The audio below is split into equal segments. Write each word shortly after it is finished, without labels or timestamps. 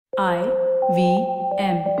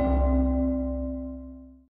IVM.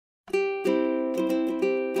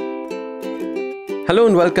 Hello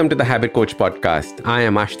and welcome to the Habit Coach podcast. I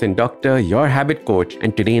am Ashton Doctor, your habit coach,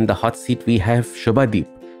 and today in the hot seat we have Shubhadeep.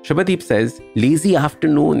 Shubhadeep says, lazy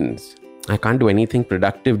afternoons. I can't do anything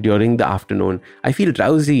productive during the afternoon. I feel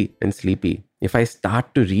drowsy and sleepy. If I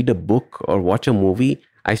start to read a book or watch a movie,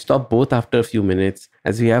 I stop both after a few minutes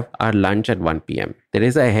as we have our lunch at 1 p.m. There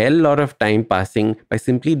is a hell lot of time passing by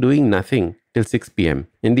simply doing nothing till 6 p.m.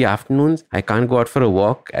 In the afternoons, I can't go out for a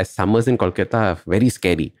walk as summers in Kolkata are very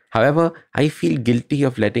scary. However, I feel guilty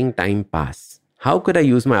of letting time pass. How could I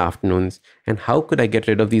use my afternoons and how could I get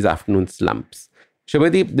rid of these afternoon slumps?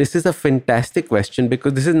 Shubhadeep, this is a fantastic question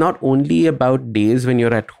because this is not only about days when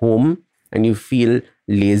you're at home and you feel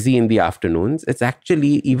lazy in the afternoons. It's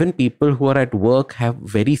actually even people who are at work have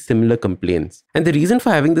very similar complaints. And the reason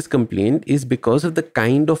for having this complaint is because of the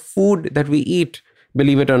kind of food that we eat,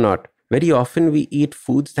 believe it or not. Very often we eat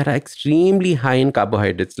foods that are extremely high in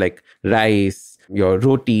carbohydrates like rice, your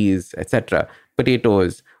rotis, etc.,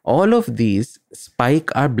 potatoes. All of these spike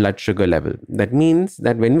our blood sugar level. That means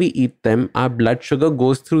that when we eat them, our blood sugar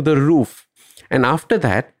goes through the roof. And after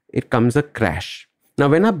that, it comes a crash. Now,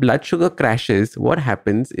 when our blood sugar crashes, what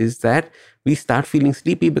happens is that we start feeling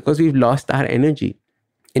sleepy because we've lost our energy.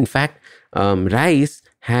 In fact, rice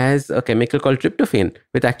has a chemical called tryptophan,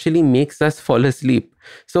 which actually makes us fall asleep.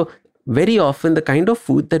 So very often, the kind of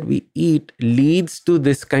food that we eat leads to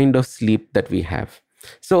this kind of sleep that we have.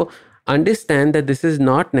 So understand that this is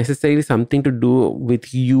not necessarily something to do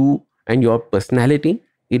with you and your personality.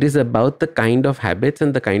 It is about the kind of habits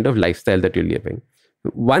and the kind of lifestyle that you're living.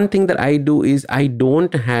 One thing that I do is I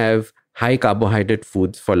don't have high carbohydrate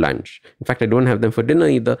foods for lunch. In fact, I don't have them for dinner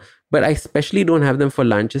either, but I especially don't have them for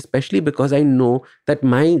lunch, especially because I know that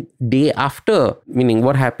my day after, meaning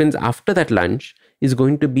what happens after that lunch, is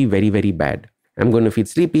going to be very, very bad. I'm going to feel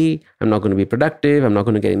sleepy. I'm not going to be productive. I'm not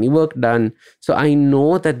going to get any work done. So I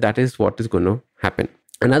know that that is what is going to happen.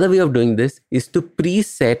 Another way of doing this is to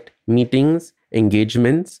preset meetings,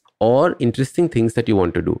 engagements, or interesting things that you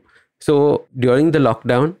want to do. So during the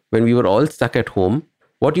lockdown, when we were all stuck at home,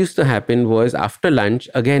 what used to happen was after lunch,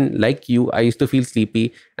 again, like you, I used to feel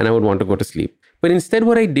sleepy and I would want to go to sleep. But instead,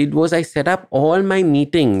 what I did was I set up all my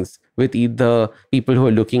meetings with either people who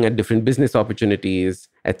are looking at different business opportunities,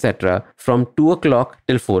 etc., from 2 o'clock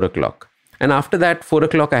till 4 o'clock. And after that, 4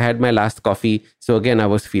 o'clock, I had my last coffee. So again, I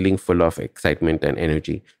was feeling full of excitement and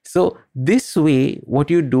energy. So this way, what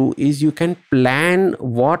you do is you can plan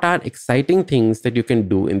what are exciting things that you can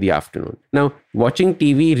do in the afternoon. Now, watching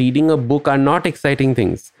TV, reading a book are not exciting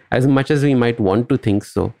things as much as we might want to think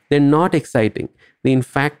so. They're not exciting. They, in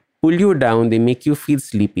fact, pull you down. They make you feel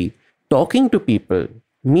sleepy. Talking to people,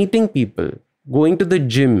 meeting people, going to the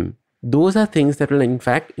gym, those are things that will, in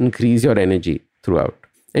fact, increase your energy throughout.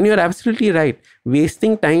 And you're absolutely right.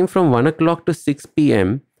 Wasting time from 1 o'clock to 6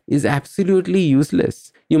 p.m. is absolutely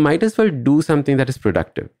useless. You might as well do something that is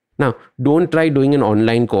productive. Now, don't try doing an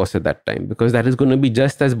online course at that time because that is going to be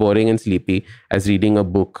just as boring and sleepy as reading a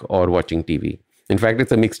book or watching TV. In fact,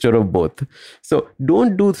 it's a mixture of both. So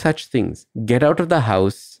don't do such things. Get out of the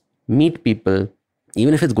house, meet people,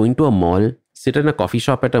 even if it's going to a mall, sit in a coffee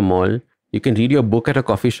shop at a mall. You can read your book at a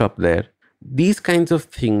coffee shop there. These kinds of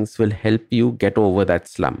things will help you get over that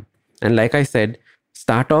slump. And like I said,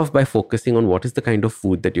 start off by focusing on what is the kind of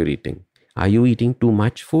food that you're eating. Are you eating too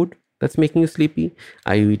much food that's making you sleepy?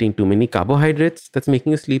 Are you eating too many carbohydrates that's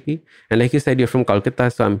making you sleepy? And like you said, you're from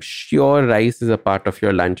Kolkata, so I'm sure rice is a part of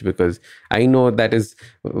your lunch because I know that is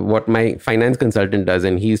what my finance consultant does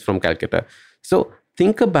and he's from Calcutta. So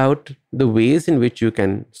think about the ways in which you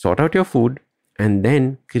can sort out your food and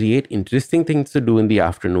then create interesting things to do in the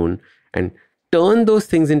afternoon and turn those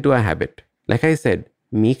things into a habit. Like I said,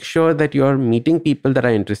 make sure that you're meeting people that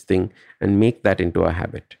are interesting and make that into a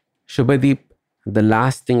habit. Shubhadeep, the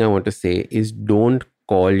last thing I want to say is don't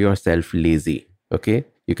call yourself lazy. Okay?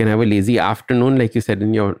 You can have a lazy afternoon, like you said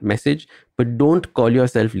in your message, but don't call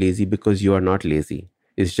yourself lazy because you are not lazy.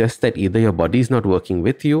 It's just that either your body is not working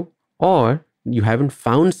with you or you haven't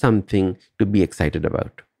found something to be excited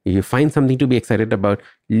about. If you find something to be excited about,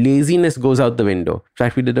 laziness goes out the window. In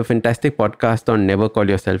fact, we did a fantastic podcast on never call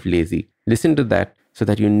yourself lazy. Listen to that so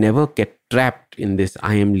that you never get trapped in this,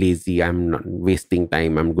 I am lazy, I'm not wasting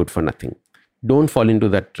time, I'm good for nothing. Don't fall into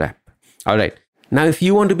that trap. All right. Now, if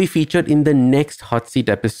you want to be featured in the next Hot Seat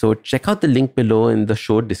episode, check out the link below in the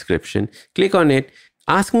show description. Click on it.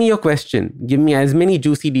 Ask me your question. Give me as many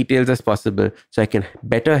juicy details as possible so I can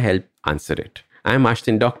better help answer it. I'm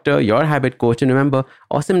Ashton Doctor, your habit coach. And remember,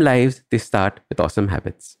 awesome lives, they start with awesome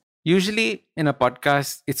habits. Usually in a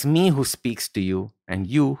podcast, it's me who speaks to you and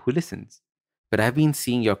you who listens. But I've been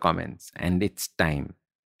seeing your comments and it's time.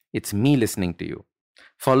 It's me listening to you.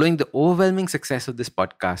 Following the overwhelming success of this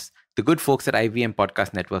podcast, the good folks at IVM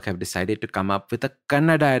Podcast Network have decided to come up with a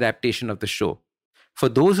Kannada adaptation of the show for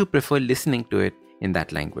those who prefer listening to it in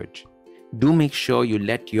that language. Do make sure you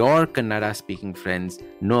let your Kannada speaking friends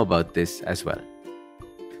know about this as well.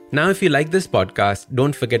 Now, if you like this podcast,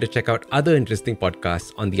 don't forget to check out other interesting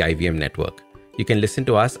podcasts on the IVM network. You can listen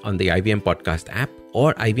to us on the IVM Podcast app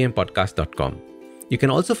or ivmpodcast.com. You can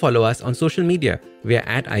also follow us on social media. We are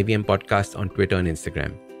at IVM Podcast on Twitter and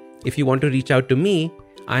Instagram. If you want to reach out to me,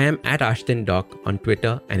 I am at Ashton Doc on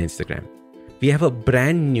Twitter and Instagram. We have a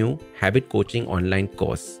brand new habit coaching online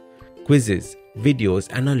course, quizzes, videos,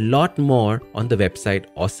 and a lot more on the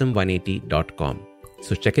website awesome180.com.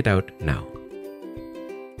 So check it out now.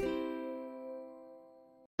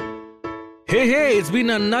 Hey, it's been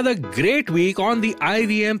another great week on the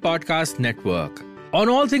IVM Podcast Network. On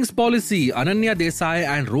All Things Policy, Ananya Desai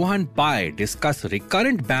and Rohan Pai discuss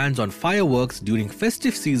recurrent bans on fireworks during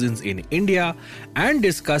festive seasons in India and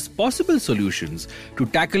discuss possible solutions to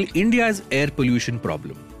tackle India's air pollution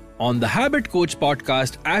problem. On the Habit Coach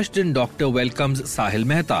podcast, Ashton Doctor welcomes Sahil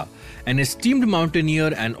Mehta, an esteemed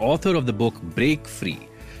mountaineer and author of the book Break Free.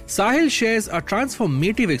 Sahil shares a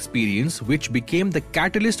transformative experience which became the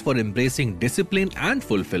catalyst for embracing discipline and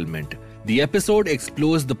fulfillment. The episode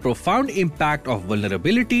explores the profound impact of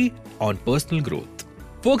vulnerability on personal growth.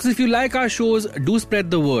 Folks, if you like our shows, do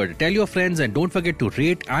spread the word. Tell your friends and don't forget to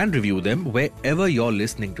rate and review them wherever you're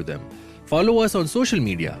listening to them. Follow us on social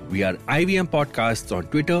media. We are IVM Podcasts on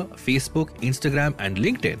Twitter, Facebook, Instagram, and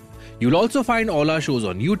LinkedIn. You'll also find all our shows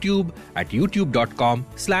on YouTube at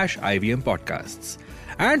youtube.com/IVM Podcasts.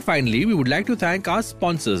 And finally, we would like to thank our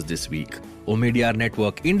sponsors this week: Omidyar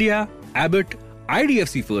Network India, Abbott,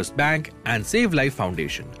 IDFC First Bank, and Save Life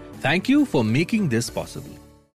Foundation. Thank you for making this possible.